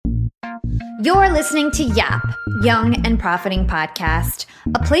You're listening to YAP, Young and Profiting Podcast,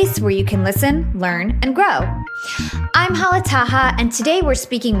 a place where you can listen, learn, and grow. I'm Hala Taha, and today we're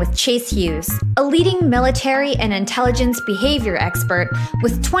speaking with Chase Hughes, a leading military and intelligence behavior expert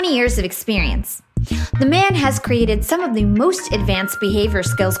with 20 years of experience. The man has created some of the most advanced behavior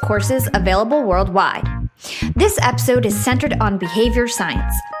skills courses available worldwide. This episode is centered on behavior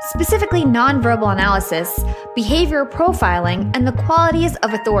science, specifically nonverbal analysis, behavior profiling, and the qualities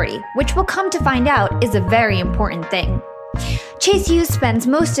of authority, which we'll come to find out is a very important thing. Chase Hughes spends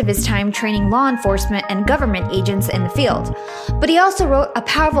most of his time training law enforcement and government agents in the field, but he also wrote a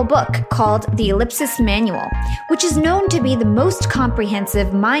powerful book called The Ellipsis Manual, which is known to be the most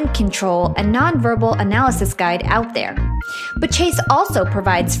comprehensive mind control and nonverbal analysis guide out there. But Chase also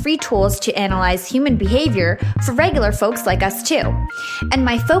provides free tools to analyze human behavior for regular folks like us too. And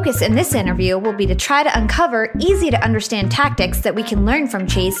my focus in this interview will be to try to uncover easy to understand tactics that we can learn from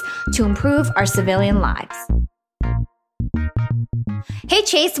Chase to improve our civilian lives. Hey,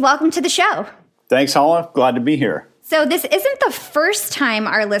 Chase, welcome to the show. Thanks, Hala. Glad to be here. So this isn't the first time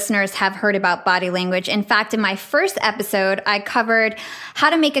our listeners have heard about body language. In fact, in my first episode, I covered how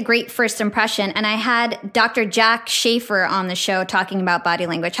to make a great first impression, and I had Dr. Jack Schaefer on the show talking about body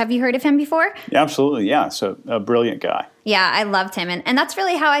language. Have you heard of him before? Yeah, absolutely, yeah. So a brilliant guy. Yeah, I loved him. And that's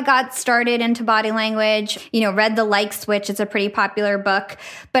really how I got started into body language. Read The Like Switch. It's a pretty popular book,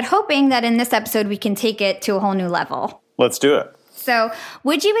 but hoping that in this episode we can take it to a whole new level. Let's do it. So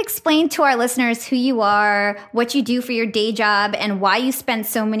would you explain to our listeners who you are, what you do for your day job, and why you spent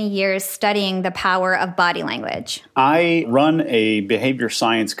so many years studying the power of body language? I run a behavior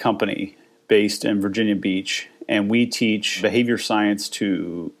science company based in Virginia Beach, and we teach behavior science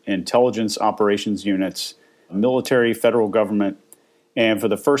to intelligence operations units, military, federal government. And for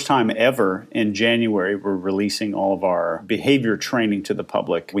the first time ever in January, we're releasing all of our behavior training to the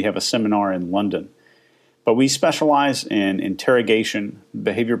public. We have a seminar in London. But we specialize in interrogation,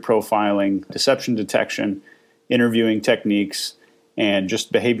 behavior profiling, deception detection, interviewing techniques, and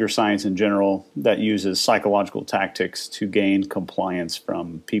just behavior science in general that uses psychological tactics to gain compliance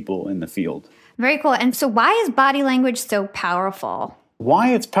from people in the field. Very cool. And so why is body language so powerful?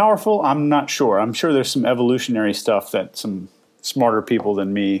 Why it's powerful, I'm not sure. I'm sure there's some evolutionary stuff that some smarter people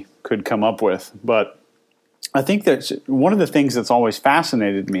than me could come up with. But I think that one of the things that's always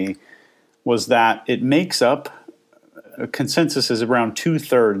fascinated me was that it makes up, a consensus is around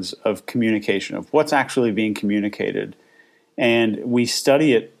 2/3 of communication, of what's actually being communicated. And we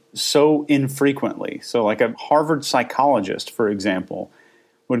study it so infrequently. So like a Harvard psychologist, for example,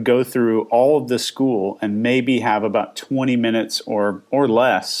 would go through all of the school and maybe have about 20 minutes or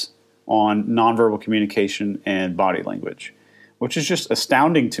less on nonverbal communication and body language, which is just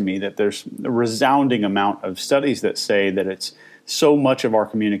astounding to me that there's a resounding amount of studies that say that it's so much of our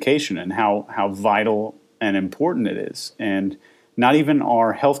communication and how vital and important it is. And not even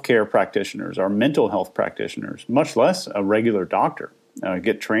our healthcare practitioners, our mental health practitioners, much less a regular doctor,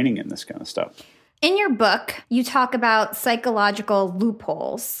 get training in this kind of stuff. In your book, you talk about psychological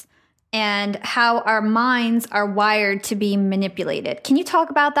loopholes and how our minds are wired to be manipulated. Can you talk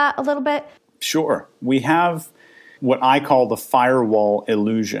about that a little bit? Sure. We have what I call the firewall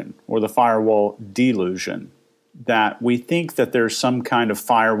illusion or the firewall delusion, that we think that there's some kind of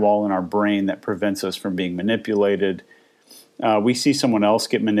firewall in our brain that prevents us from being manipulated. We see someone else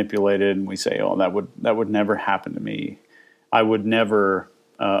get manipulated and we say, oh, that would never happen to me. I would never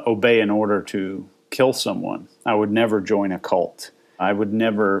obey an order to kill someone. I would never join a cult. I would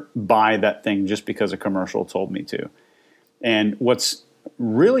never buy that thing just because a commercial told me to. And what's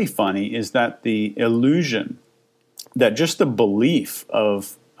really funny is that the illusion, that just the belief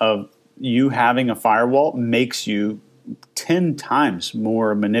of you having a firewall makes you 10 times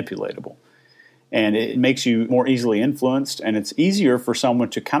more manipulatable. And it makes you more easily influenced, and it's easier for someone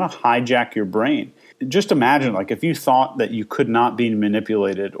to kind of hijack your brain. Just imagine, like, if you thought that you could not be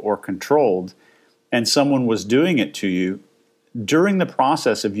manipulated or controlled, and someone was doing it to you, during the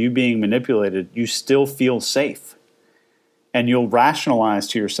process of you being manipulated, you still feel safe. And you'll rationalize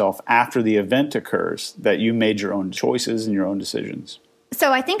to yourself after the event occurs that you made your own choices and your own decisions.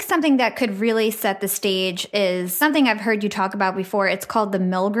 So I think something that could really set the stage is something I've heard you talk about before. It's called the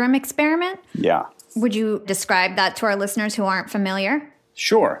Milgram experiment. Yeah. Would you describe that to our listeners who aren't familiar?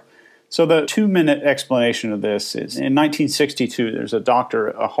 Sure. So the 2-minute explanation of this is in 1962, there's a doctor,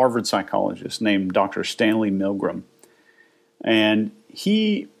 a Harvard psychologist named Dr. Stanley Milgram. And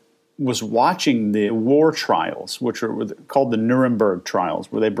he was watching the war trials, which are called the Nuremberg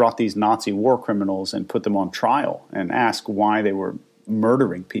trials, where they brought these Nazi war criminals and put them on trial and asked why they were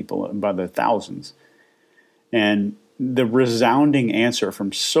murdering people by the thousands. And the resounding answer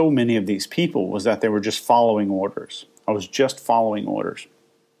from so many of these people was that they were just following orders. I was just following orders.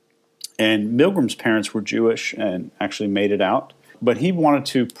 And Milgram's parents were Jewish and actually made it out. But he wanted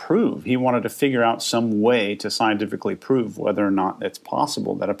to figure out some way to scientifically prove whether or not it's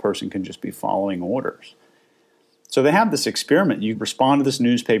possible that a person can just be following orders. So they have this experiment. You respond to this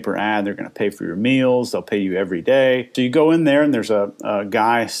newspaper ad. They're going to pay for your meals. They'll pay you every day. So you go in there, and there's a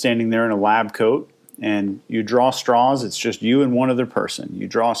guy standing there in a lab coat, and you draw straws. It's just you and one other person. You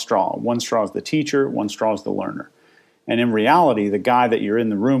draw a straw. One straw is the teacher. One straw is the learner. And in reality, the guy that you're in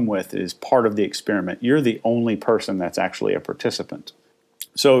the room with is part of the experiment. You're the only person that's actually a participant.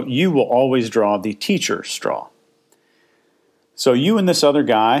 So you will always draw the teacher's straw. So you and this other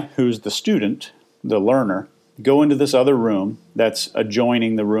guy, who's the student, the learner, go into this other room that's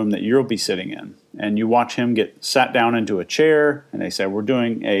adjoining the room that you'll be sitting in. And you watch him get sat down into a chair, and they say, we're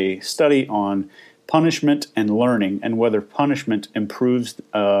doing a study on punishment and learning and whether punishment improves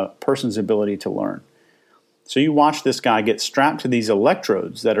a person's ability to learn. So you watch this guy get strapped to these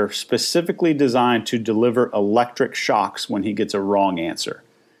electrodes that are specifically designed to deliver electric shocks when he gets a wrong answer.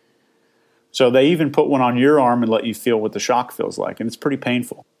 So they even put one on your arm and let you feel what the shock feels like, and it's pretty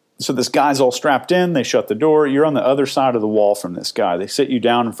painful. So this guy's all strapped in, they shut the door, you're on the other side of the wall from this guy. They sit you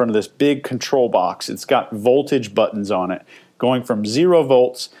down in front of this big control box. It's got voltage buttons on it, going from 0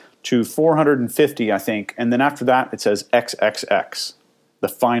 volts to 450, I think, and then after that it says XXX, the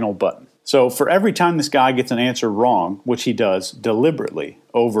final button. So for every time this guy gets an answer wrong, which he does deliberately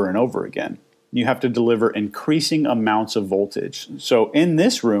over and over again, you have to deliver increasing amounts of voltage. So in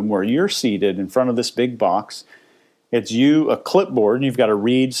this room where you're seated in front of this big box, it's you, a clipboard, and you've got to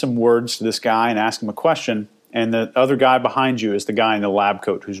read some words to this guy and ask him a question. And the other guy behind you is the guy in the lab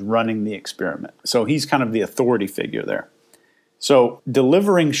coat who's running the experiment. So he's kind of the authority figure there. So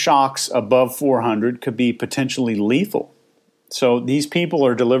delivering shocks above 400 could be potentially lethal. So these people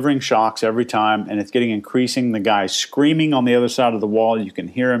are delivering shocks every time, and it's getting increasing. The guy's screaming on the other side of the wall. You can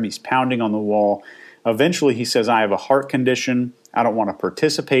hear him. He's pounding on the wall. Eventually he says, I have a heart condition. I don't want to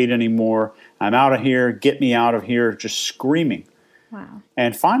participate anymore. I'm out of here. Get me out of here. Just screaming. Wow.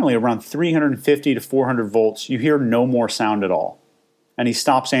 And finally, around 350 to 400 volts, you hear no more sound at all. And he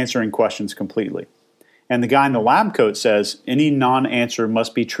stops answering questions completely. And the guy in the lab coat says, any non-answer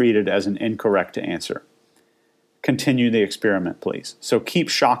must be treated as an incorrect answer. Continue the experiment, please. So keep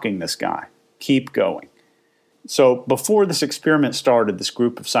shocking this guy. Keep going. So before this experiment started, this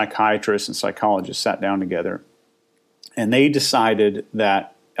group of psychiatrists and psychologists sat down together, and they decided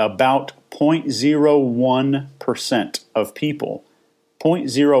that about 0.01% of people,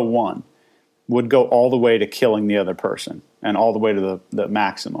 0.01, would go all the way to killing the other person and all the way to the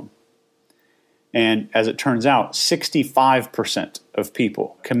maximum. And as it turns out, 65% of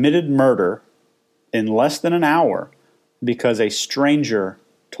people committed murder in less than an hour because a stranger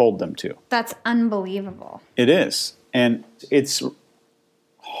told them to. That's unbelievable. It is. And it's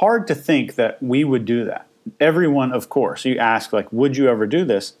hard to think that we would do that. Everyone, of course, you ask, like, would you ever do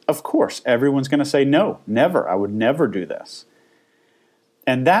this? Of course, everyone's going to say, no, never. I would never do this.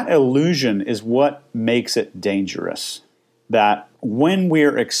 And that illusion is what makes it dangerous. That when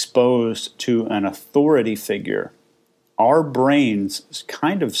we're exposed to an authority figure, our brains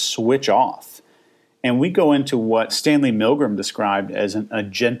kind of switch off. And we go into what Stanley Milgram described as an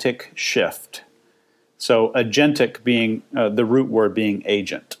agentic shift. So agentic being the root word being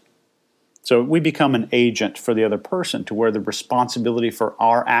agent. So we become an agent for the other person to where the responsibility for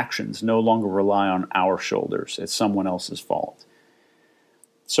our actions no longer rely on our shoulders. It's someone else's fault.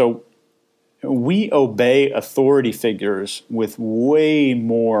 So we obey authority figures with way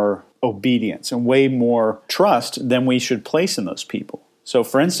more obedience and way more trust than we should place in those people. So,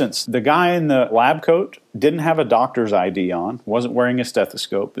 for instance, the guy in the lab coat didn't have a doctor's ID on, wasn't wearing a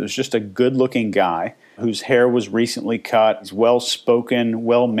stethoscope. It was just a good-looking guy whose hair was recently cut. He's well-spoken,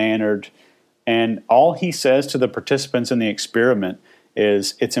 well-mannered, and all he says to the participants in the experiment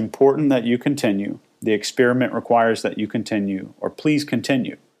is, it's important that you continue. The experiment requires that you continue, or please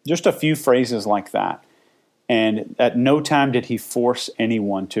continue. Just a few phrases like that. And at no time did he force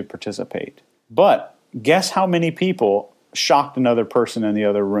anyone to participate. But guess how many people shocked another person in the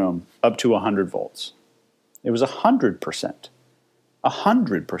other room up to 100 volts? It was 100%.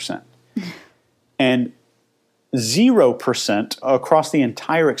 100%. And 0% across the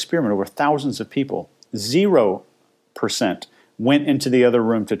entire experiment, over thousands of people, 0% went into the other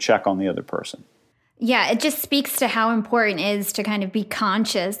room to check on the other person. Yeah, it just speaks to how important it is to kind of be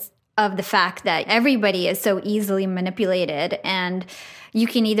conscious of the fact that everybody is so easily manipulated, and you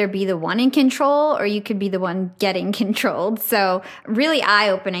can either be the one in control or you could be the one getting controlled. So really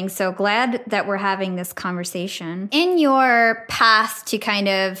eye-opening. So glad that we're having this conversation. In your path to kind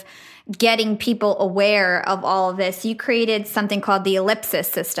of getting people aware of all of this, you created something called the ellipsis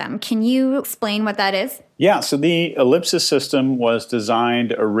system. Can you explain what that is? Yeah, so the ellipsis system was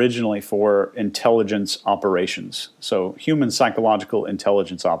designed originally for intelligence operations, so human psychological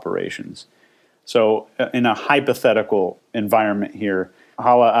intelligence operations. So in a hypothetical environment here,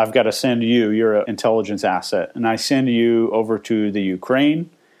 Hala, I've got to send you, you're an intelligence asset, and I send you over to the Ukraine,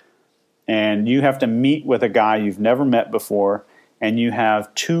 and you have to meet with a guy you've never met before, and you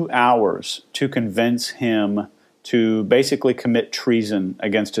have 2 hours to convince him to basically commit treason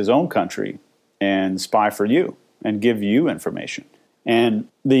against his own country and spy for you and give you information. And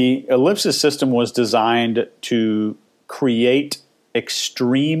the ellipsis system was designed to create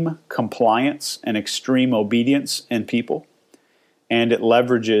extreme compliance and extreme obedience in people. And it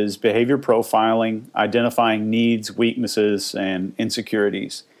leverages behavior profiling, identifying needs, weaknesses, and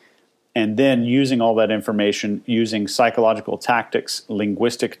insecurities, and then using all that information, using psychological tactics,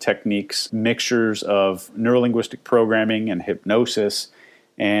 linguistic techniques, mixtures of neurolinguistic programming and hypnosis,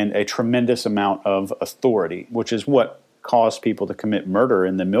 and a tremendous amount of authority, which is what caused people to commit murder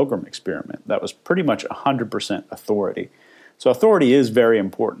in the Milgram experiment. That was pretty much 100% authority. So authority is very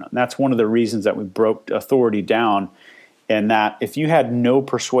important. And that's one of the reasons that we broke authority down, and that if you had no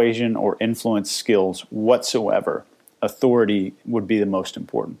persuasion or influence skills whatsoever, authority would be the most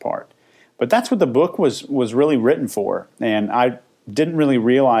important part. But that's what the book was really written for. And I didn't really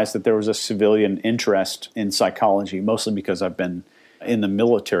realize that there was a civilian interest in psychology, mostly because I've been in the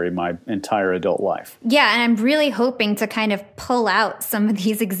military my entire adult life. Yeah, and I'm really hoping to kind of pull out some of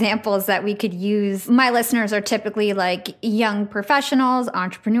these examples that we could use. My listeners are typically like young professionals,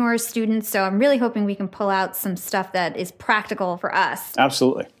 entrepreneurs, students, so I'm really hoping we can pull out some stuff that is practical for us.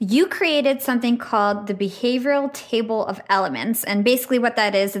 Absolutely. You created something called the Behavioral Table of Elements, and basically what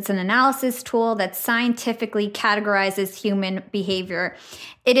that is, it's an analysis tool that scientifically categorizes human behavior.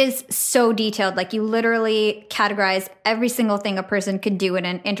 It is so detailed, like you literally categorize every single thing a person could do in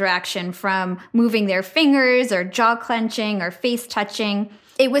an interaction, from moving their fingers or jaw clenching or face touching.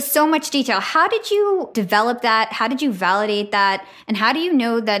 It was so much detail. How did you develop that? How did you validate that? And how do you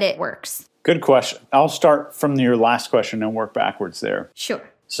know that it works? Good question. I'll start from your last question and work backwards there. Sure.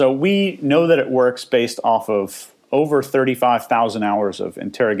 So we know that it works based off of over 35,000 hours of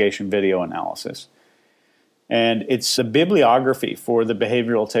interrogation video analysis. And it's the bibliography for the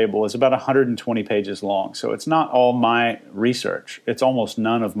behavioral table is about 120 pages long. So it's not all my research. It's almost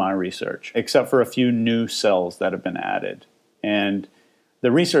none of my research, except for a few new cells that have been added. And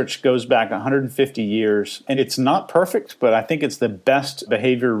the research goes back 150 years. And it's not perfect, but I think it's the best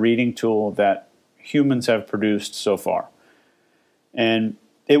behavior reading tool that humans have produced so far. And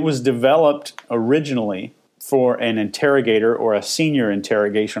it was developed originally for an interrogator or a senior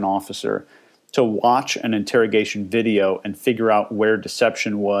interrogation officer to watch an interrogation video and figure out where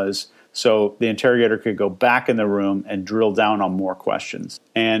deception was, so the interrogator could go back in the room and drill down on more questions.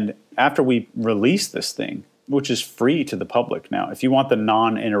 And after we released this thing, which is free to the public now, if you want the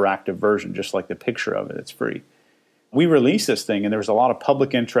non-interactive version, just like the picture of it, it's free. We released this thing, and there was a lot of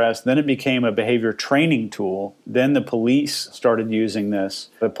public interest. Then it became a behavior training tool. Then the police started using this.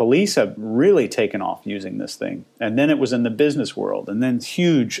 The police have really taken off using this thing. And then it was in the business world. And then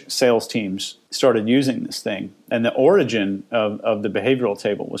huge sales teams started using this thing. And the origin of the behavioral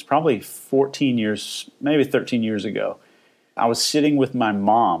table was probably 14 years, maybe 13 years ago. I was sitting with my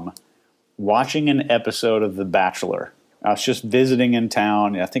mom watching an episode of The Bachelor. I was just visiting in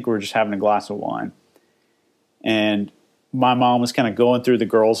town. I think we were just having a glass of wine. And my mom was kind of going through the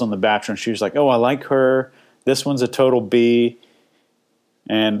girls on The Bachelor, and she was like, oh, I like her. This one's a total B.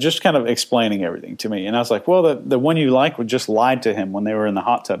 And just kind of explaining everything to me. And I was like, well, the one you like just lied to him when they were in the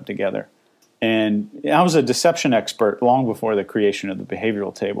hot tub together. And I was a deception expert long before the creation of the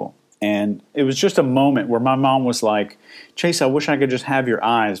behavioral table. And it was just a moment where my mom was like, Chase, I wish I could just have your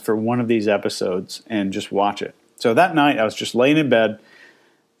eyes for one of these episodes and just watch it. So that night I was just laying in bed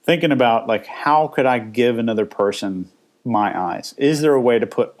thinking about, like, how could I give another person my eyes? Is there a way to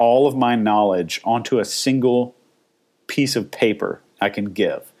put all of my knowledge onto a single piece of paper I can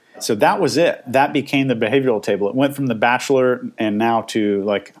give? So that was it. That became the behavioral table. It went from The Bachelor and now to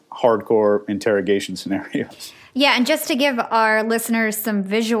like hardcore interrogation scenarios. Yeah, and just to give our listeners some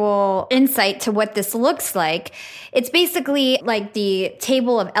visual insight to what this looks like, it's basically like the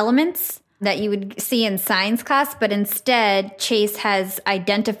table of elements that you would see in science class, but instead Chase has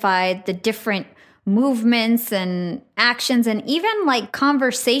identified the different movements and actions and even like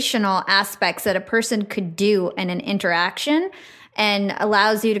conversational aspects that a person could do in an interaction, and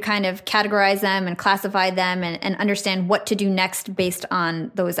allows you to kind of categorize them and classify them and understand what to do next based on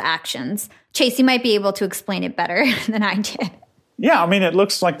those actions. Chase, you might be able to explain it better than I did. Yeah, I mean, it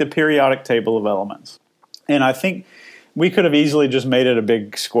looks like the periodic table of elements. And I think we could have easily just made it a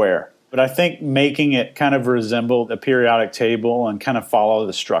big square. But I think making it kind of resemble the periodic table and kind of follow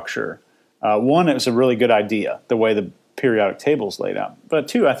the structure. One, it was a really good idea, the way the periodic table is laid out. But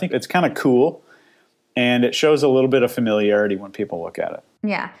two, I think it's kind of cool. And it shows a little bit of familiarity when people look at it.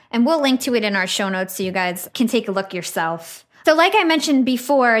 Yeah. And we'll link to it in our show notes so you guys can take a look yourself. So like I mentioned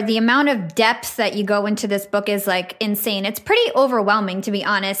before, the amount of depth that you go into this book is like insane. It's pretty overwhelming, to be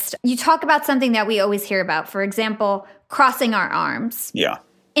honest. You talk about something that we always hear about. For example, crossing our arms. Yeah.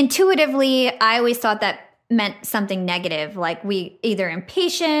 Intuitively, I always thought that meant something negative, like we either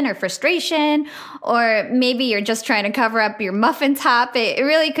impatient or frustration, or maybe you're just trying to cover up your muffin top. It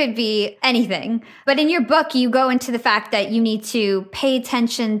really could be anything. But in your book, you go into the fact that you need to pay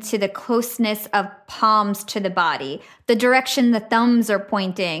attention to the closeness of palms to the body, the direction the thumbs are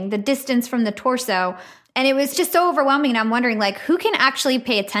pointing, the distance from the torso. And it was just so overwhelming. And I'm wondering, like, who can actually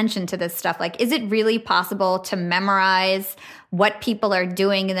pay attention to this stuff? Like, is it really possible to memorize what people are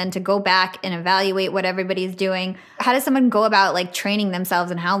doing and then to go back and evaluate what everybody's doing? How does someone go about like training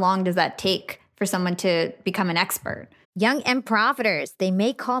themselves, and how long does that take for someone to become an expert? Young and profiters, they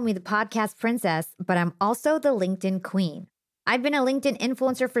may call me the podcast princess, but I'm also the LinkedIn queen. I've been a LinkedIn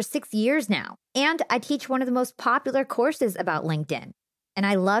influencer for 6 years now, and I teach one of the most popular courses about LinkedIn. And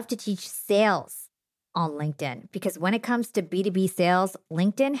I love to teach sales on LinkedIn because when it comes to B2B sales,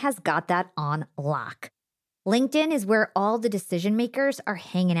 LinkedIn has got that on lock. LinkedIn is where all the decision makers are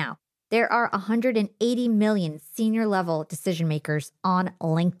hanging out. There are 180 million senior level decision makers on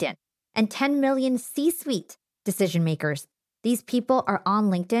LinkedIn and 10 million C-suite decision makers. These people are on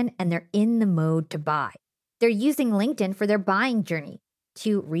LinkedIn and they're in the mode to buy. They're using LinkedIn for their buying journey,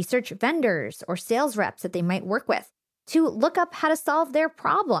 to research vendors or sales reps that they might work with, to look up how to solve their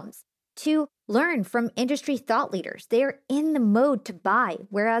problems, to learn from industry thought leaders. They are in the mode to buy,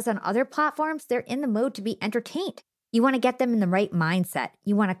 whereas on other platforms, they're in the mode to be entertained. You want to get them in the right mindset.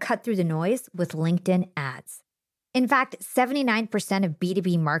 You want to cut through the noise with LinkedIn ads. In fact, 79% of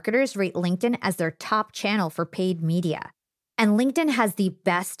B2B marketers rate LinkedIn as their top channel for paid media. And LinkedIn has the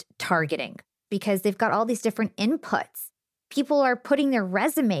best targeting because they've got all these different inputs. People are putting their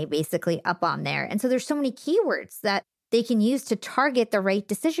resume basically up on there. And so there's so many keywords that they can use to target the right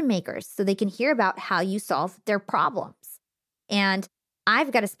decision makers so they can hear about how you solve their problems. And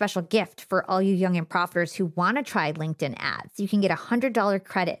I've got a special gift for all you young and profiters who want to try LinkedIn ads. You can get a $100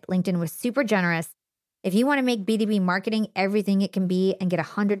 credit. LinkedIn was super generous. If you want to make B2B marketing everything it can be and get a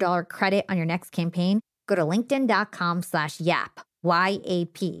 $100 credit on your next campaign, go to linkedin.com/yap,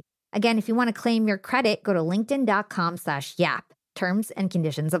 Y-A-P. Again, if you want to claim your credit, go to linkedin.com/yap. Terms and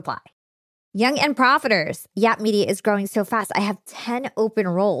conditions apply. Young and profiters, Yap Media is growing so fast. I have 10 open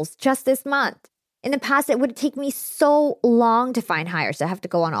roles just this month. In the past, it would take me so long to find hires. I have to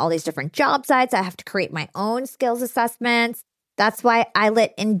go on all these different job sites. I have to create my own skills assessments. That's why I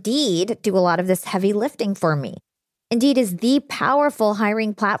let Indeed do a lot of this heavy lifting for me. Indeed is the powerful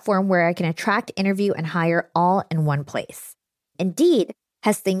hiring platform where I can attract, interview, and hire all in one place. Indeed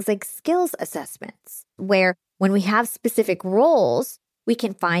has things like skills assessments, where when we have specific roles, we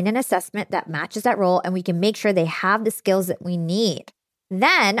can find an assessment that matches that role and we can make sure they have the skills that we need.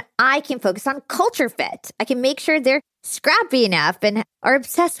 Then I can focus on culture fit. I can make sure they're scrappy enough and are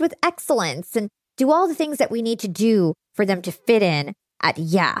obsessed with excellence and do all the things that we need to do for them to fit in at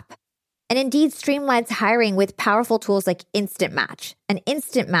Yap. And Indeed streamlines hiring with powerful tools like Instant Match. An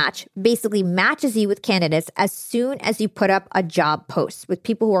Instant Match basically matches you with candidates as soon as you put up a job post with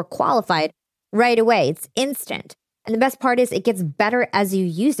people who are qualified right away. It's instant. And the best part is it gets better as you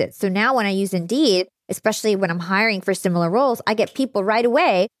use it. So now when I use Indeed, especially when I'm hiring for similar roles, I get people right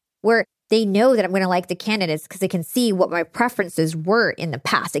away where they know that I'm going to like the candidates because they can see what my preferences were in the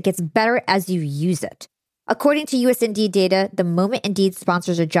past. It gets better as you use it. According to US Indeed data, the moment Indeed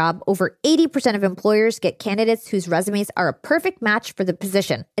sponsors a job, over 80% of employers get candidates whose resumes are a perfect match for the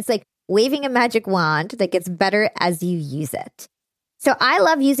position. It's like waving a magic wand that gets better as you use it. So I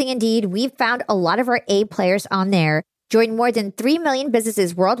love using Indeed. We've found a lot of our A players on there. Join more than 3 million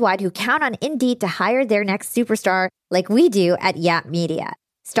businesses worldwide who count on Indeed to hire their next superstar like we do at Yap Media.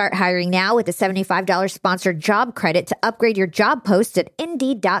 Start hiring now with a $75 sponsored job credit to upgrade your job post at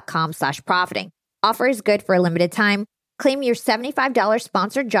Indeed.com/profiting. Offer is good for a limited time. Claim your $75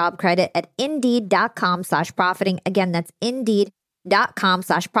 sponsored job credit at Indeed.com/profiting. Again, that's Indeed,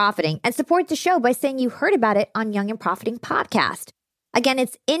 Indeed.com/profiting and support the show by saying you heard about it on Young and Profiting Podcast. Again,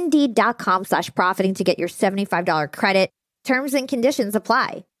 it's Indeed.com/profiting to get your $75 credit. Terms and conditions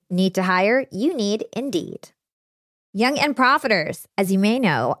apply. Need to hire? You need Indeed. Young and Profiters, as you may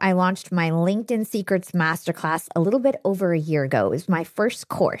know, I launched my LinkedIn Secrets Masterclass a little bit over a year ago. It was my first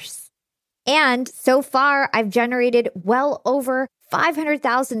course. And so far, I've generated well over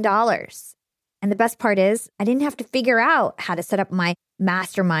 $500,000. And the best part is, I didn't have to figure out how to set up my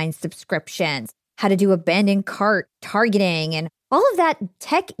mastermind subscriptions, how to do abandoned cart targeting, and all of that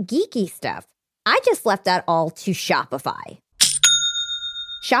tech geeky stuff. I just left that all to Shopify.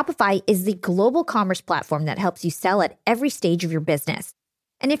 Shopify is the global commerce platform that helps you sell at every stage of your business.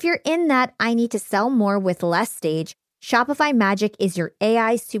 And if you're in that I need to sell more with less stage, Shopify Magic is your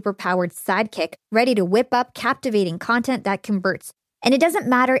AI superpowered sidekick ready to whip up captivating content that converts. And it doesn't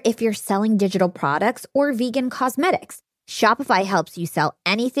matter if you're selling digital products or vegan cosmetics. Shopify helps you sell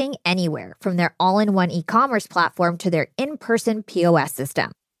anything, anywhere, from their all-in-one e-commerce platform to their in-person POS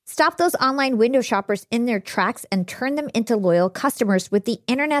system. Stop those online window shoppers in their tracks and turn them into loyal customers with the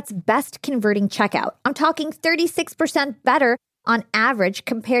internet's best converting checkout. I'm talking 36% better on average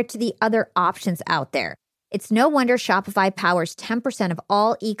compared to the other options out there. It's no wonder Shopify powers 10% of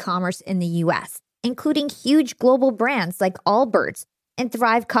all e-commerce in the US, including huge global brands like Allbirds and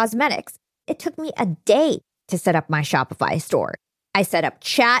Thrive Cosmetics. It took me a day to set up my Shopify store. I set up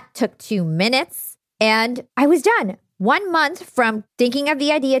chat, took 2 minutes, and I was done. 1 month from thinking of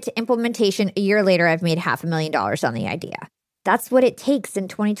the idea to implementation, a year later, I've made $500,000 on the idea. That's what it takes in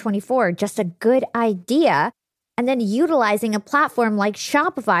 2024, just a good idea, and then utilizing a platform like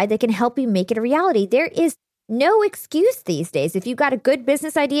Shopify that can help you make it a reality. There is no excuse these days. If you've got a good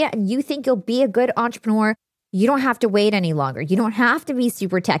business idea and you think you'll be a good entrepreneur, you don't have to wait any longer. You don't have to be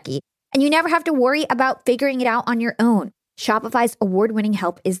super techie, and you never have to worry about figuring it out on your own. Shopify's award-winning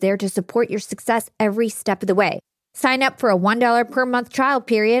help is there to support your success every step of the way. Sign up for a $1 per month trial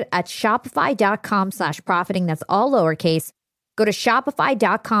period at shopify.com/profiting. That's all lowercase. Go to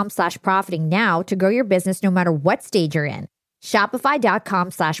shopify.com/profiting now to grow your business no matter what stage you're in.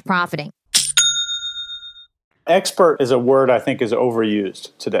 Shopify.com/profiting. Expert is a word I think is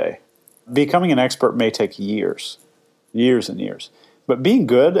overused today. Becoming an expert may take years and years. But being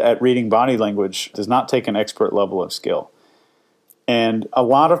good at reading body language does not take an expert level of skill. And a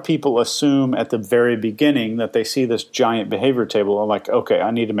lot of people assume at the very beginning that they see this giant behavior table and like, okay,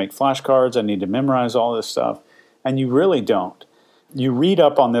 I need to make flashcards, I need to memorize all this stuff. And you really don't. You read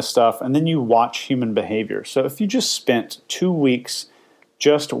up on this stuff and then you watch human behavior. So if you just spent 2 weeks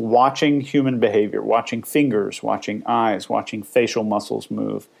just watching human behavior, watching fingers, watching eyes, watching facial muscles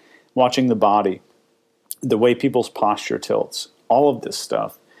move, watching the body, the way people's posture tilts, all of this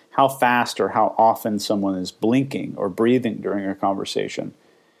stuff, how fast or how often someone is blinking or breathing during a conversation.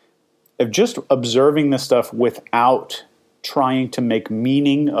 If just observing this stuff without trying to make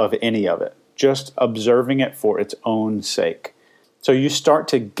meaning of any of it, just observing it for its own sake. So you start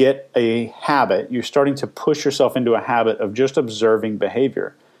to get a habit, you're starting to push yourself into a habit of just observing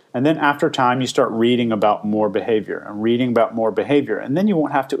behavior. And then after time, you start reading about more behavior and reading about more behavior. And then you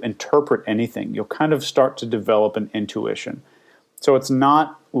won't have to interpret anything. You'll kind of start to develop an intuition. So it's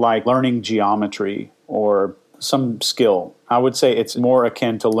not like learning geometry or some skill. I would say it's more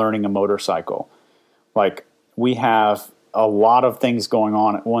akin to learning a motorcycle. Like we have a lot of things going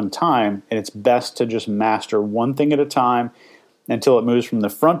on at one time, and it's best to just master one thing at a time until it moves from the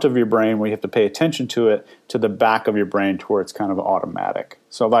front of your brain where you have to pay attention to it to the back of your brain to where it's kind of automatic.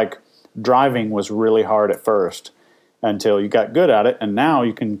 So like driving was really hard at first until you got good at it, and now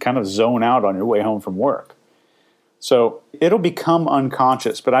you can kind of zone out on your way home from work. So it'll become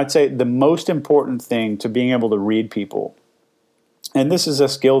unconscious, but I'd say the most important thing to being able to read people, and this is a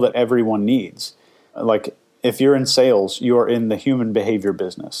skill that everyone needs. Like if you're in sales, you are in the human behavior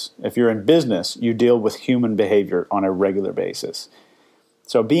business. If you're in business, you deal with human behavior on a regular basis.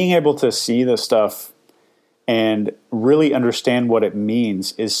 So being able to see this stuff and really understand what it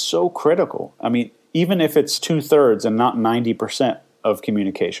means is so critical. I mean, even if it's 2/3 and not 90% of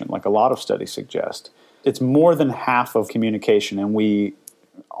communication, like a lot of studies suggest, it's more than half of communication, and we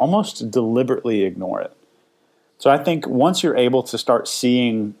almost deliberately ignore it. So I think once you're able to start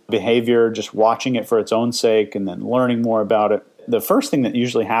seeing behavior, just watching it for its own sake, and then learning more about it, the first thing that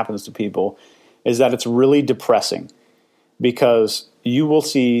usually happens to people is that it's really depressing, because you will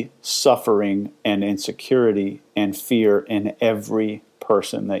see suffering and insecurity and fear in every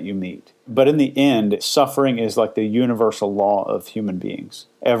person that you meet. But in the end, suffering is like the universal law of human beings.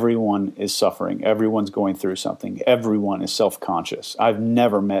 Everyone is suffering. Everyone's going through something. Everyone is self-conscious. I've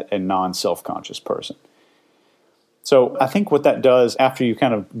never met a non-self-conscious person. So I think what that does after you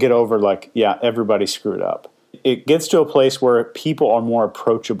kind of get over everybody screwed up, it gets to a place where people are more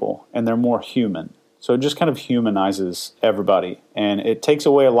approachable and they're more human. So it just kind of humanizes everybody. And it takes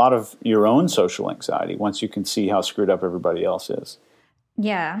away a lot of your own social anxiety once you can see how screwed up everybody else is.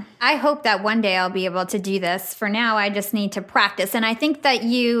 Yeah. I hope that one day I'll be able to do this. For now, I just need to practice. And I think that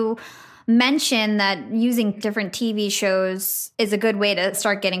you mentioned that using different TV shows is a good way to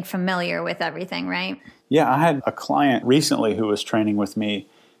start getting familiar with everything, right? Yeah, I had a client recently who was training with me,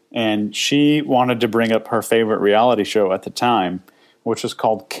 and she wanted to bring up her favorite reality show at the time, which was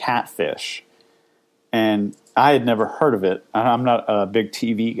called Catfish. And I had never heard of it. I'm not a big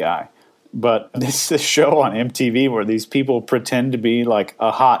TV guy. But this show on MTV where these people pretend to be like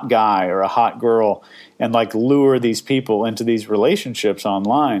a hot guy or a hot girl and like lure these people into these relationships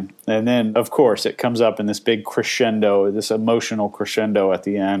online. And then, of course, it comes up in this big crescendo, this emotional crescendo at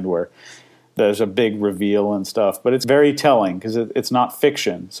the end where there's a big reveal and stuff. But it's very telling because it's not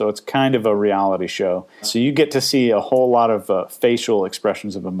fiction. So it's kind of a reality show. So you get to see a whole lot of facial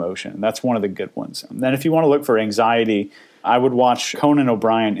expressions of emotion. That's one of the good ones. And then if you want to look for anxiety, I would watch Conan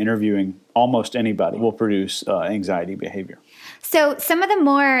O'Brien interviewing almost anybody will produce anxiety behavior. So some of the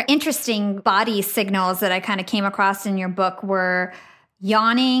more interesting body signals that I kind of came across in your book were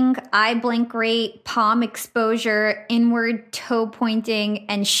yawning, eye blink rate, palm exposure, inward toe pointing,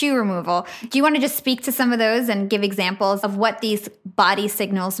 and shoe removal. Do you want to just speak to some of those and give examples of what these body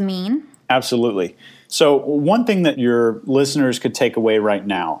signals mean? Absolutely. So one thing that your listeners could take away right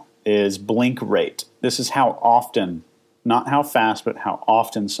now is blink rate. This is how often, not how fast, but how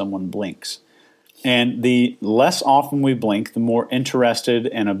often someone blinks. And the less often we blink, the more interested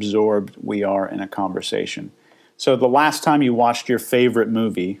and absorbed we are in a conversation. So the last time you watched your favorite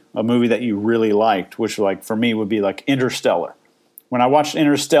movie, a movie that you really liked, which like for me would be like Interstellar. When I watched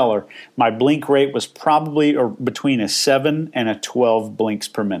Interstellar, my blink rate was probably between a 7 and a 12 blinks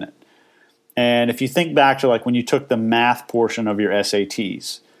per minute. And if you think back to like when you took the math portion of your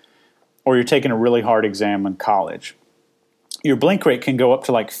SATs, or you're taking a really hard exam in college, your blink rate can go up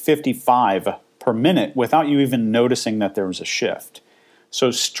to like 55 per minute without you even noticing that there was a shift. So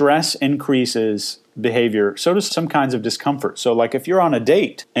stress increases behavior, so does some kinds of discomfort. So like if you're on a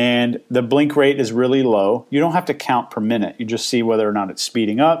date and the blink rate is really low, you don't have to count per minute. You just see whether or not it's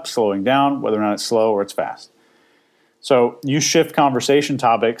speeding up, slowing down, whether or not it's slow or it's fast. So you shift conversation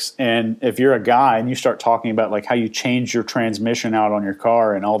topics, and if you're a guy and you start talking about like how you change your transmission out on your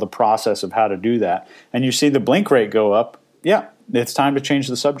car and all the process of how to do that, and you see the blink rate go up, yeah, it's time to change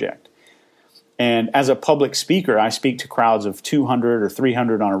the subject. And as a public speaker, I speak to crowds of 200 or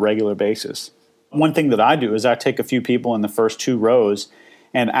 300 on a regular basis. One thing that I do is I take a few people in the first 2 rows,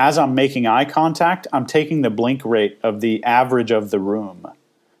 and as I'm making eye contact, I'm taking the blink rate of the average of the room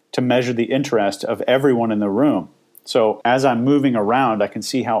to measure the interest of everyone in the room. So as I'm moving around, I can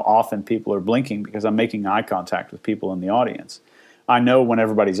see how often people are blinking because I'm making eye contact with people in the audience. I know when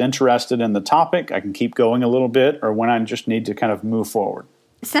everybody's interested in the topic, I can keep going a little bit, or when I just need to kind of move forward.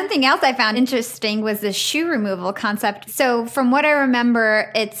 Something else I found interesting was the shoe removal concept. So from what I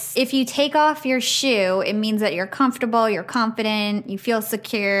remember, it's if you take off your shoe, it means that you're comfortable, you're confident, you feel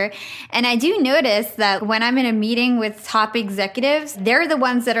secure. And I do notice that when I'm in a meeting with top executives, they're the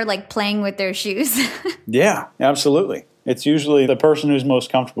ones that are like playing with their shoes. Yeah, absolutely. It's usually the person who's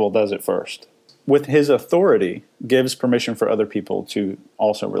most comfortable does it first. With his authority, gives permission for other people to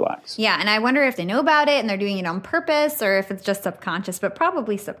also relax. Yeah, and I wonder if they know about it and they're doing it on purpose or if it's just subconscious, but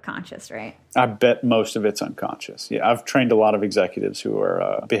probably subconscious, right? I bet most of it's unconscious. Yeah, I've trained a lot of executives who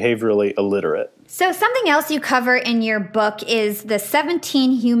are behaviorally illiterate. So something else you cover in your book is the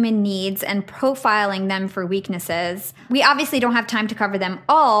 17 human needs and profiling them for weaknesses. We obviously don't have time to cover them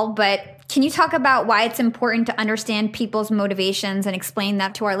all, but can you talk about why it's important to understand people's motivations and explain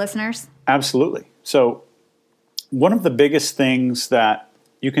that to our listeners? Absolutely. So one of the biggest things that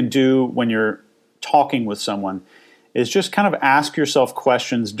you can do when you're talking with someone is just kind of ask yourself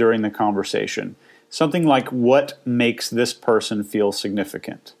questions during the conversation. Something like, what makes this person feel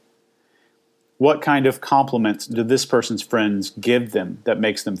significant? What kind of compliments do this person's friends give them that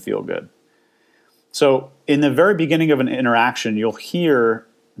makes them feel good? So in the very beginning of an interaction, you'll hear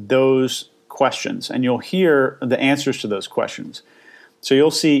those questions and you'll hear the answers to those questions. So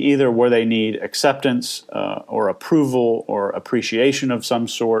you'll see either where they need acceptance or approval or appreciation of some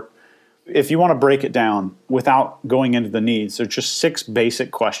sort. If you want to break it down without going into the needs, there's just 6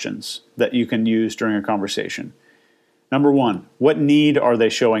 basic questions that you can use during a conversation. Number 1, what need are they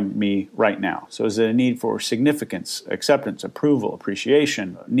showing me right now? So is it a need for significance, acceptance, approval,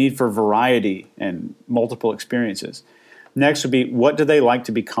 appreciation, need for variety and multiple experiences? Next would be, what do they like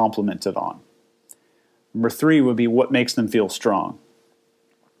to be complimented on? Number 3 would be what makes them feel strong.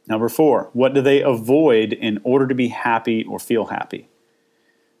 Number 4, what do they avoid in order to be happy or feel happy?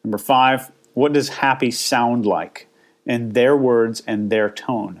 Number 5, what does happy sound like in their words and their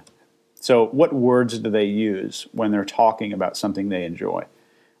tone? So what words do they use when they're talking about something they enjoy,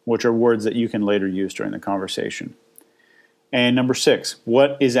 which are words that you can later use during the conversation? And number 6,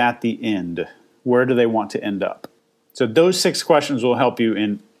 what is at the end? Where do they want to end up? So those 6 questions will help you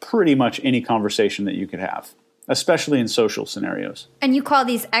in pretty much any conversation that you could have, especially in social scenarios. And you call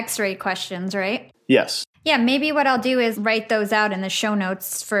these X-ray questions, right? Yes. Yeah, maybe what I'll do is write those out in the show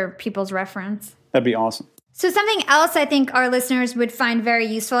notes for people's reference. That'd be awesome. So something else I think our listeners would find very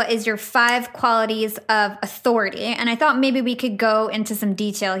useful is your 5 qualities of authority. And I thought maybe we could go into some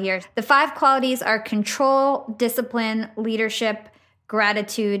detail here. The 5 qualities are control, discipline, leadership,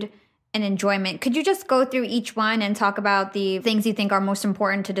 gratitude, and enjoyment. Could you just go through each one and talk about the things you think are most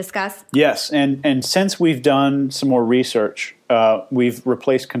important to discuss? Yes, and since we've done some more research, we've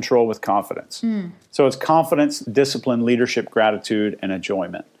replaced control with confidence. So it's confidence, discipline, leadership, gratitude, and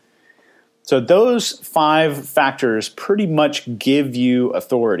enjoyment. So those 5 factors pretty much give you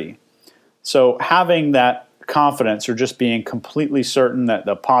authority. So having that confidence or just being completely certain that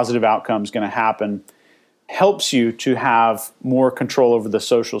the positive outcome is going to happen helps you to have more control over the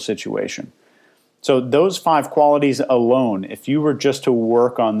social situation. So those 5 qualities alone, if you were just to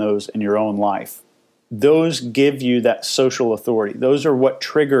work on those in your own life, those give you that social authority. Those are what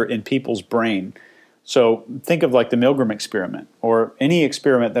trigger in people's brain. So think of like the Milgram experiment or any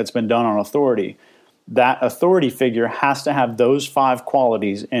experiment that's been done on authority. That authority figure has to have those 5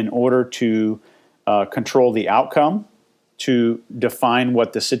 qualities in order to control the outcome, to define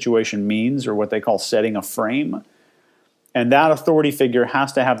what the situation means or what they call setting a frame. And that authority figure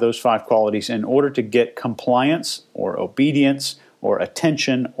has to have those 5 qualities in order to get compliance or obedience or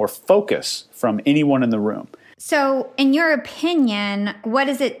attention or focus from anyone in the room. So in your opinion, what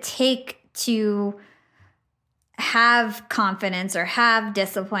does it take to have confidence or have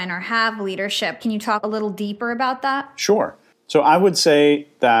discipline or have leadership? Can you talk a little deeper about that? Sure. So I would say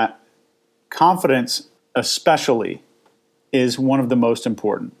that confidence especially is one of the most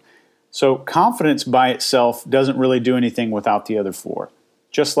important. So confidence by itself doesn't really do anything without the other 4,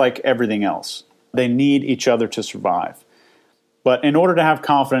 just like everything else. They need each other to survive. But in order to have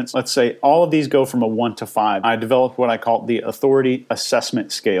confidence, let's say all of these go from a 1 to 5. I developed what I call the authority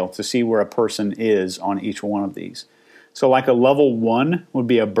assessment scale to see where a person is on each one of these. So like a level 1 would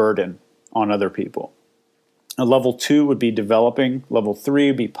be a burden on other people. A level 2 would be developing. Level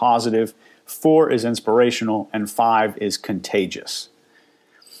 3 would be positive. 4 is inspirational. And 5 is contagious.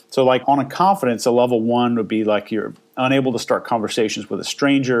 So like on a confidence, a level 1 would be like you're unable to start conversations with a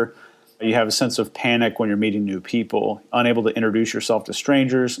stranger. You have a sense of panic when you're meeting new people, unable to introduce yourself to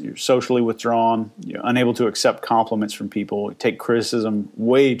strangers, you're socially withdrawn, you're unable to accept compliments from people, take criticism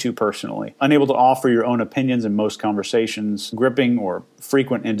way too personally, unable to offer your own opinions in most conversations, gripping or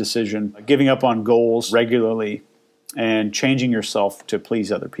frequent indecision, giving up on goals regularly, and changing yourself to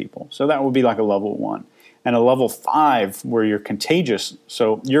please other people. So that would be like a level 1. And a level 5 where you're contagious,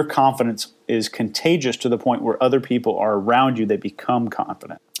 so your confidence is contagious to the point where other people are around you, they become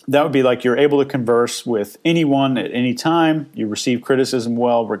confident. That would be like you're able to converse with anyone at any time. You receive criticism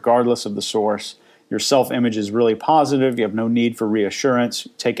well, regardless of the source. Your self-image is really positive. You have no need for reassurance.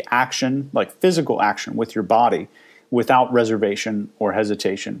 Take action, like physical action with your body, without reservation or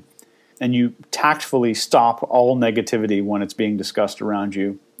hesitation. And you tactfully stop all negativity when it's being discussed around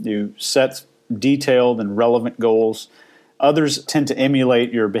you. You set detailed and relevant goals. Others tend to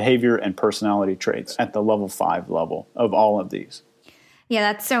emulate your behavior and personality traits at the level 5 level of all of these.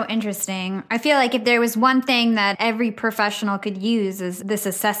 Yeah, that's so interesting. I feel like if there was one thing that every professional could use is this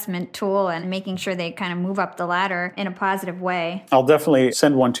assessment tool and making sure they kind of move up the ladder in a positive way. I'll definitely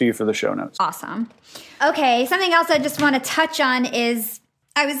send one to you for the show notes. Awesome. Okay, something else I just want to touch on is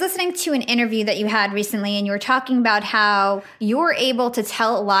I was listening to an interview that you had recently, and you were talking about how you're able to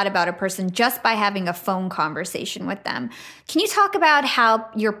tell a lot about a person just by having a phone conversation with them. Can you talk about how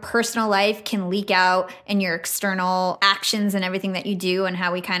your personal life can leak out in your external actions and everything that you do, and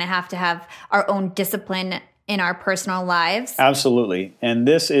how we kind of have to have our own discipline in our personal lives? Absolutely. And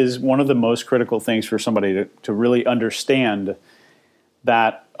this is one of the most critical things for somebody to really understand,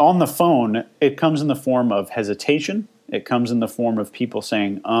 that on the phone, it comes in the form of hesitation. It comes in the form of people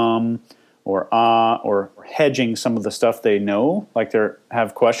saying or or hedging some of the stuff they know, like they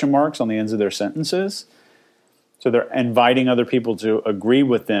have question marks on the ends of their sentences. So they're inviting other people to agree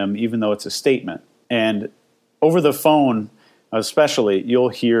with them, even though it's a statement. And over the phone, especially, you'll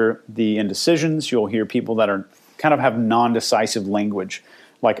hear the indecisions. You'll hear people that are kind of have non-decisive language.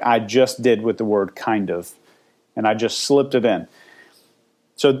 like I just did with the word kind of, and I just slipped it in.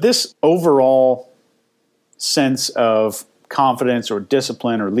 So this overall sense of confidence or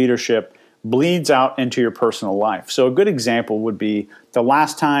discipline or leadership bleeds out into your personal life. So a good example would be the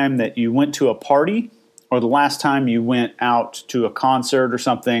last time that you went to a party or the last time you went out to a concert or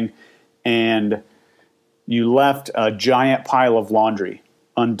something and you left a giant pile of laundry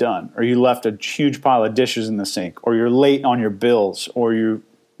undone, or you left a huge pile of dishes in the sink, or you're late on your bills, or you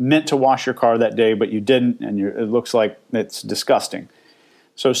meant to wash your car that day but you didn't and it looks like it's disgusting.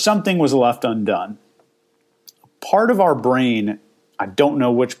 So something was left undone. Part of our brain, I don't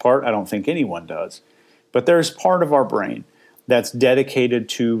know which part, I don't think anyone does, but there's part of our brain that's dedicated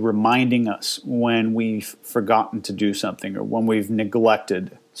to reminding us when we've forgotten to do something or when we've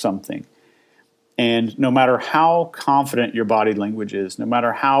neglected something. And no matter how confident your body language is, no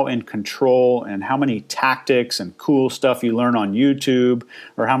matter how in control and how many tactics and cool stuff you learn on YouTube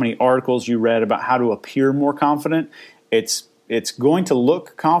or how many articles you read about how to appear more confident, it's going to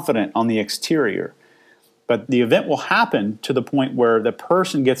look confident on the exterior. But the event will happen to the point where the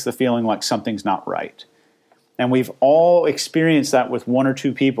person gets the feeling like something's not right. And we've all experienced that with one or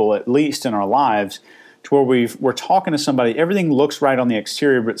two people, at least in our lives, to where we're talking to somebody, everything looks right on the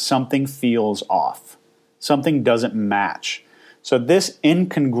exterior, but something feels off. Something doesn't match. So this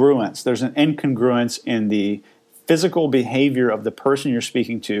incongruence, there's an incongruence in the physical behavior of the person you're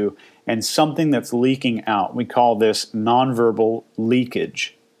speaking to and something that's leaking out. We call this nonverbal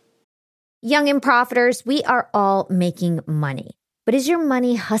leakage. Young and profiters, we are all making money. But is your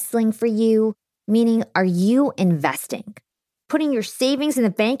money hustling for you? Meaning, are you investing? Putting your savings in the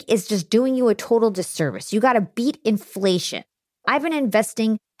bank is just doing you a total disservice. You got to beat inflation. I've been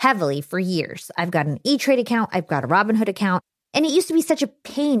investing heavily for years. I've got an E-Trade account. I've got a Robinhood account. And it used to be such a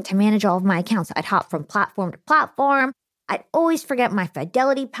pain to manage all of my accounts. I'd hop from platform to platform. I'd always forget my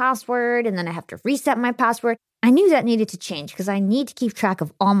Fidelity password, and then I have to reset my password. I knew that needed to change because I need to keep track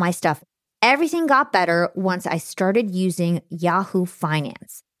of all my stuff. Everything got better once I started using Yahoo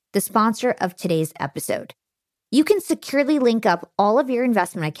Finance, the sponsor of today's episode. You can securely link up all of your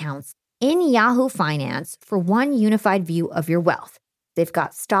investment accounts in Yahoo Finance for one unified view of your wealth. They've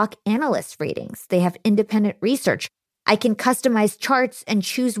got stock analyst ratings. They have independent research. I can customize charts and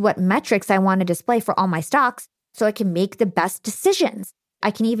choose what metrics I want to display for all my stocks so I can make the best decisions.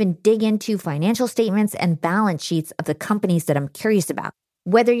 I can even dig into financial statements and balance sheets of the companies that I'm curious about.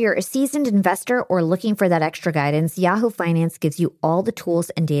 Whether you're a seasoned investor or looking for that extra guidance, Yahoo Finance gives you all the tools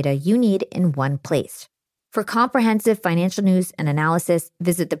and data you need in one place. For comprehensive financial news and analysis,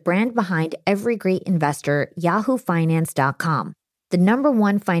 visit the brand behind every great investor, yahoofinance.com, the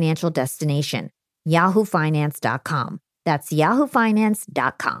 #1 financial destination, yahoofinance.com. That's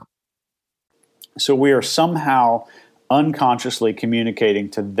yahoofinance.com. So we are somehow unconsciously communicating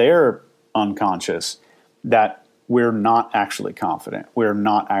to their unconscious that we're not actually confident. We're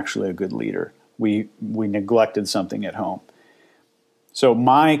not actually a good leader. We neglected something at home. So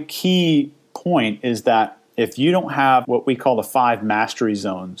my key point is that if you don't have what we call the 5 mastery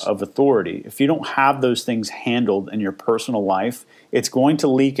zones of authority, if you don't have those things handled in your personal life, it's going to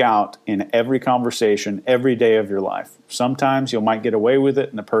leak out in every conversation, every day of your life. Sometimes you might get away with it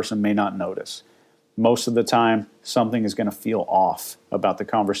and the person may not notice. Most of the time, something is going to feel off about the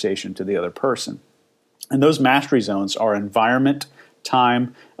conversation to the other person. And those mastery zones are environment,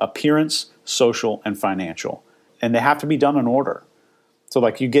 time, appearance, social, and financial. And they have to be done in order. So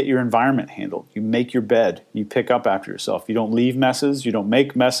like you get your environment handled, you make your bed, you pick up after yourself. You don't leave messes, you don't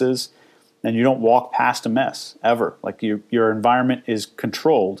make messes, and you don't walk past a mess ever. Like your environment is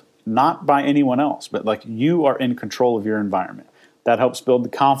controlled, not by anyone else, but like you are in control of your environment. That helps build the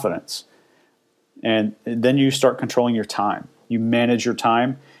confidence. And then you start controlling your time. You manage your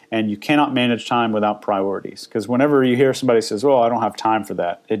time, and you cannot manage time without priorities. Because whenever you hear somebody says, well, I don't have time for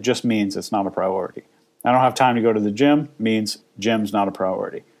that, it just means it's not a priority. I don't have time to go to the gym means gym's not a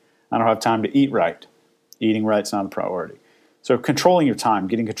priority. I don't have time to eat right. Eating right's not a priority. So controlling your time,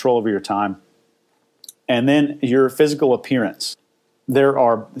 getting control over your time. And then your physical appearance. There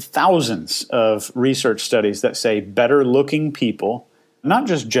are thousands of research studies that say better looking people, not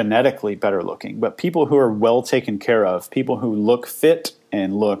just genetically better looking, but people who are well taken care of, people who look fit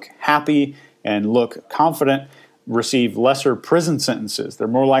and look happy and look confident, receive lesser prison sentences. They're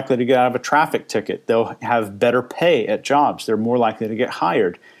more likely to get out of a traffic ticket. They'll have better pay at jobs. They're more likely to get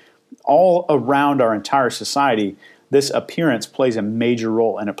hired. All around our entire society, this appearance plays a major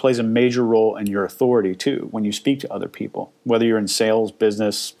role, and it plays a major role in your authority too when you speak to other people. Whether you're in sales,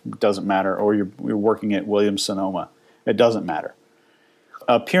 business, doesn't matter, or you're working at Williams-Sonoma, it doesn't matter.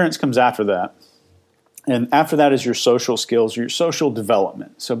 Appearance comes after that. And after that is your social skills, your social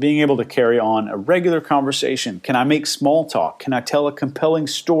development. So being able to carry on a regular conversation. Can I make small talk? Can I tell a compelling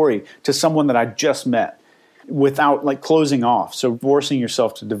story to someone that I just met without like closing off? So forcing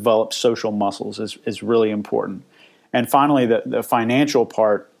yourself to develop social muscles is really important. And finally, the financial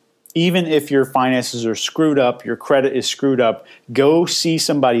part. Even if your finances are screwed up, your credit is screwed up, go see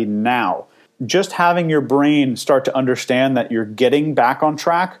somebody now. Just having your brain start to understand that you're getting back on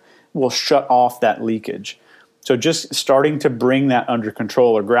track will shut off that leakage. So just starting to bring that under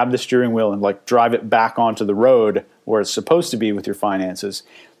control, or grab the steering wheel and like drive it back onto the road where it's supposed to be with your finances,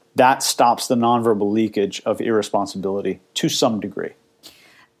 that stops the nonverbal leakage of irresponsibility to some degree.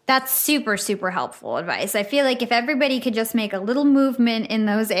 That's super, super helpful advice. I feel like if everybody could just make a little movement in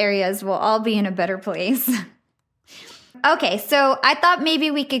those areas, we'll all be in a better place. Okay, so I thought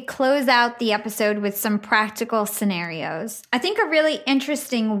maybe we could close out the episode with some practical scenarios. I think a really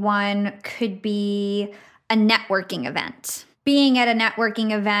interesting one could be a networking event. Being at a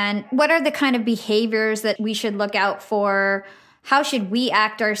networking event, what are the kind of behaviors that we should look out for? How should we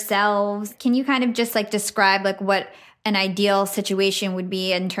act ourselves? Can you kind of just like describe like what an ideal situation would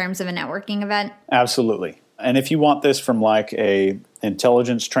be in terms of a networking event? Absolutely. And if you want this from like a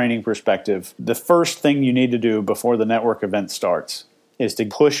intelligence training perspective, the first thing you need to do before the network event starts is to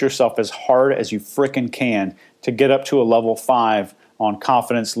push yourself as hard as you frickin' can to get up to a level 5 on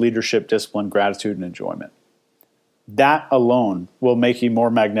confidence, leadership, discipline, gratitude, and enjoyment. That alone will make you more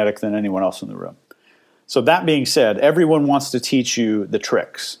magnetic than anyone else in the room. So that being said, everyone wants to teach you the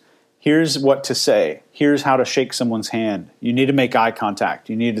tricks. Here's what to say. Here's how to shake someone's hand. You need to make eye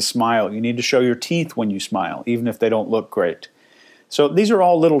contact. You need to smile. You need to show your teeth when you smile, even if they don't look great. So these are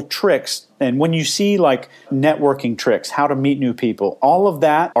all little tricks. And when you see like networking tricks, how to meet new people, all of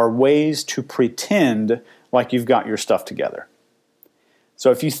that are ways to pretend like you've got your stuff together. So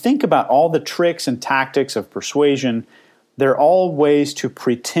if you think about all the tricks and tactics of persuasion, they're all ways to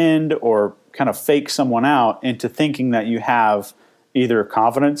pretend or kind of fake someone out into thinking that you have either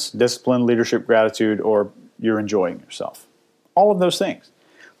confidence, discipline, leadership, gratitude, or you're enjoying yourself. All of those things.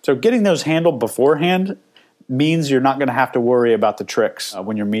 So getting those handled beforehand means you're not going to have to worry about the tricks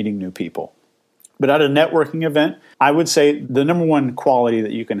when you're meeting new people. But at a networking event, I would say the number one quality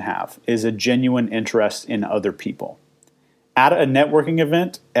that you can have is a genuine interest in other people. At a networking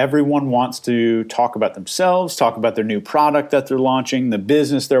event, everyone wants to talk about themselves, talk about their new product that they're launching, the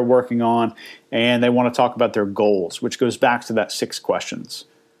business they're working on, and they want to talk about their goals, which goes back to that 6 questions.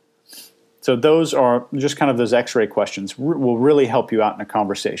 So those are just kind of those X-ray questions will really help you out in a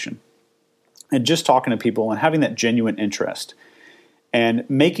conversation. And just talking to people and having that genuine interest. And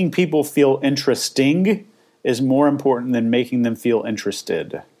making people feel interesting is more important than making them feel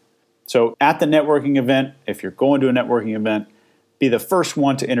interested. So at the networking event, if you're going to a networking event, be the first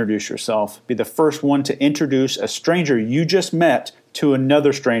one to introduce yourself. Be the first one to introduce a stranger you just met to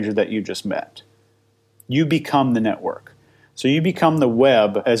another stranger that you just met. You become the network. So you become the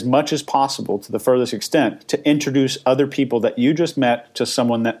web as much as possible to the furthest extent to introduce other people that you just met to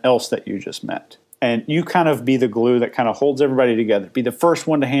someone else that you just met. And you kind of be the glue that kind of holds everybody together. Be the first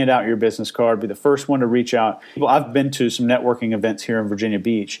one to hand out your business card. Be the first one to reach out. Well, I've been to some networking events here in Virginia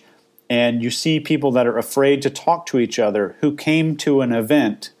Beach, and you see people that are afraid to talk to each other who came to an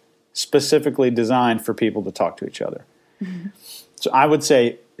event specifically designed for people to talk to each other. Mm-hmm. So I would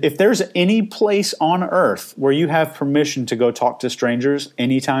say if there's any place on earth where you have permission to go talk to strangers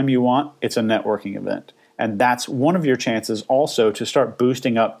anytime you want, it's a networking event. And that's one of your chances also to start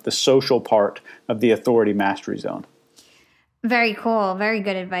boosting up the social part of the authority mastery zone. Very cool. Very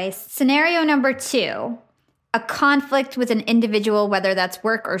good advice. Scenario number 2. A conflict with an individual, whether that's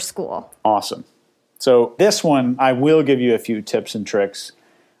work or school. Awesome. So this one, I will give you a few tips and tricks.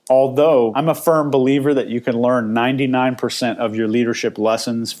 Although I'm a firm believer that you can learn 99% of your leadership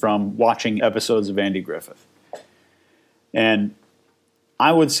lessons from watching episodes of Andy Griffith. And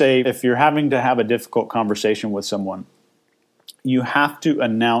I would say if you're having to have a difficult conversation with someone, you have to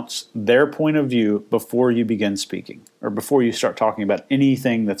announce their point of view before you begin speaking or before you start talking about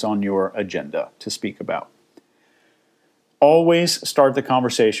anything that's on your agenda to speak about. Always start the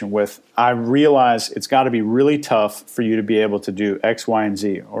conversation with, I realize it's got to be really tough for you to be able to do X, Y, and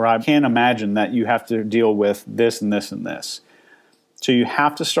Z, or I can't imagine that you have to deal with this and this and this. So you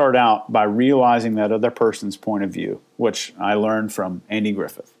have to start out by realizing that other person's point of view, which I learned from Andy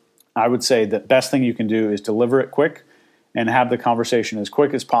Griffith. I would say the best thing you can do is deliver it quick and have the conversation as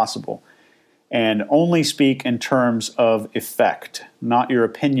quick as possible. And only speak in terms of effect, not your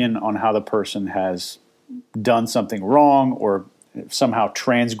opinion on how the person has done something wrong or somehow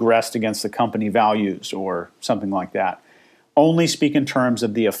transgressed against the company values or something like that. only speak in terms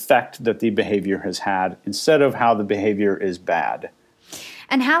of the effect that the behavior has had instead of how the behavior is bad.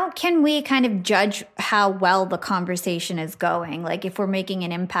 And how can we kind of judge how well the conversation is going? Like if we're making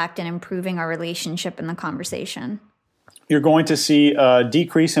an impact and improving our relationship in the conversation? You're going to see a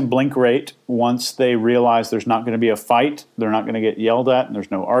decrease in blink rate once they realize there's not going to be a fight, they're not going to get yelled at, and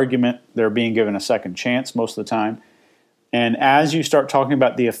there's no argument. They're being given a second chance most of the time. And as you start talking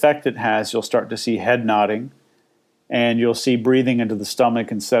about the effect it has, you'll start to see head nodding, and you'll see breathing into the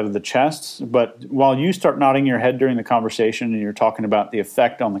stomach instead of the chest. But while you start nodding your head during the conversation and you're talking about the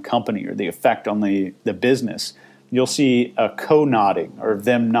effect on the company or the effect on the business, you'll see a co-nodding or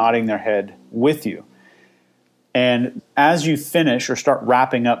them nodding their head with you. And as you finish or start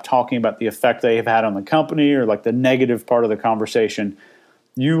wrapping up talking about the effect they have had on the company or like the negative part of the conversation,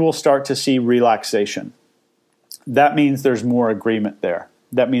 you will start to see relaxation. That means there's more agreement there.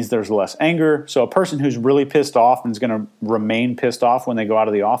 That means there's less anger. So a person who's really pissed off and is going to remain pissed off when they go out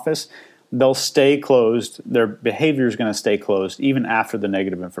of the office, they'll stay closed. Their behavior is going to stay closed even after the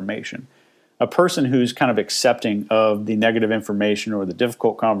negative information. A person who's kind of accepting of the negative information or the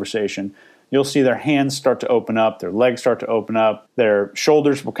difficult conversation, you'll see their hands start to open up, their legs start to open up, their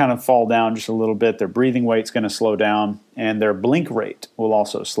shoulders will kind of fall down just a little bit, their breathing rate's going to slow down, and their blink rate will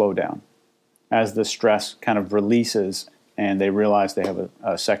also slow down as the stress kind of releases and they realize they have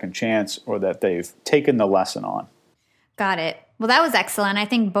a second chance or that they've taken the lesson on. Got it. Well, that was excellent. I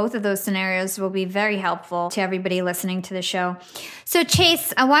think both of those scenarios will be very helpful to everybody listening to the show. So,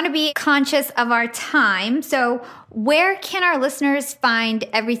 Chase, I want to be conscious of our time. So, where can our listeners find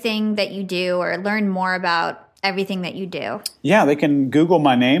everything that you do or learn more about everything that you do? Yeah, they can Google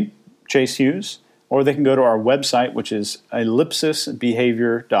my name, Chase Hughes, or they can go to our website, which is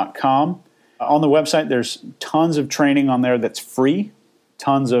ellipsisbehavior.com. On the website, there's tons of training on there that's free.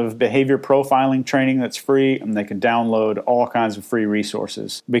 Tons of behavior profiling training that's free, and they can download all kinds of free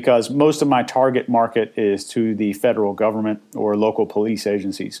resources because most of my target market is to the federal government or local police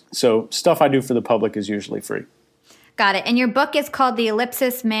agencies. So stuff I do for the public is usually free. Got it. And your book is called The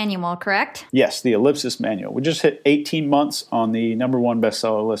Ellipsis Manual, correct? Yes, The Ellipsis Manual. We just hit 18 months on the #1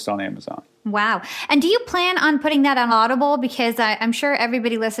 bestseller list on Amazon. Wow. And do you plan on putting that on Audible? Because I'm sure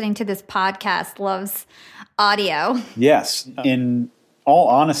everybody listening to this podcast loves audio. Yes. In all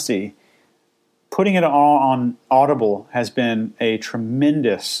honesty, putting it all on Audible has been a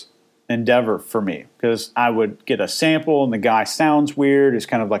tremendous endeavor for me because I would get a sample and the guy sounds weird. It's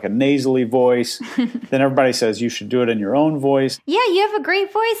kind of like a nasally voice. Then everybody says you should do it in your own voice. Yeah, you have a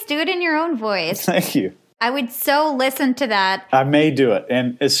great voice. Do it in your own voice. Thank you. I would so listen to that. I may do it.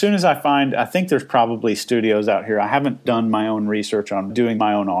 And as soon as I think there's probably studios out here. I haven't done my own research on doing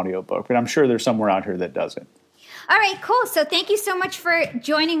my own audiobook, but I'm sure there's somewhere out here that does it. All right, cool. So thank you so much for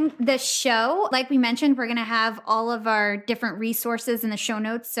joining the show. Like we mentioned, we're going to have all of our different resources in the show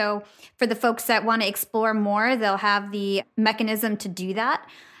notes. So for the folks that want to explore more, they'll have the mechanism to do that.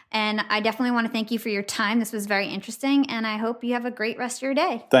 And I definitely want to thank you for your time. This was very interesting, and I hope you have a great rest of your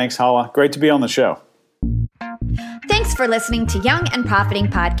day. Thanks, Hala. Great to be on the show. Thanks for listening to Young and Profiting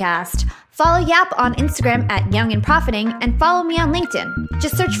Podcast. Follow Yap on Instagram at Young and Profiting and follow me on LinkedIn.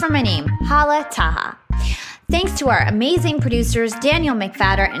 Just search for my name, Hala Taha. Thanks to our amazing producers, Daniel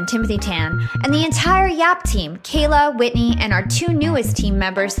McFadder and Timothy Tan, and the entire Yap team, Kayla, Whitney, and our 2 newest team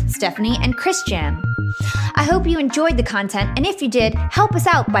members, Stephanie and Christian. I hope you enjoyed the content, and if you did, help us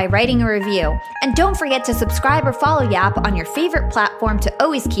out by writing a review. And don't forget to subscribe or follow Yap on your favorite platform to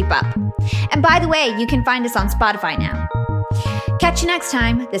always keep up. And by the way, you can find us on Spotify now. Catch you next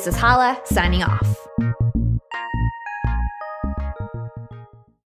time. This is Hala signing off.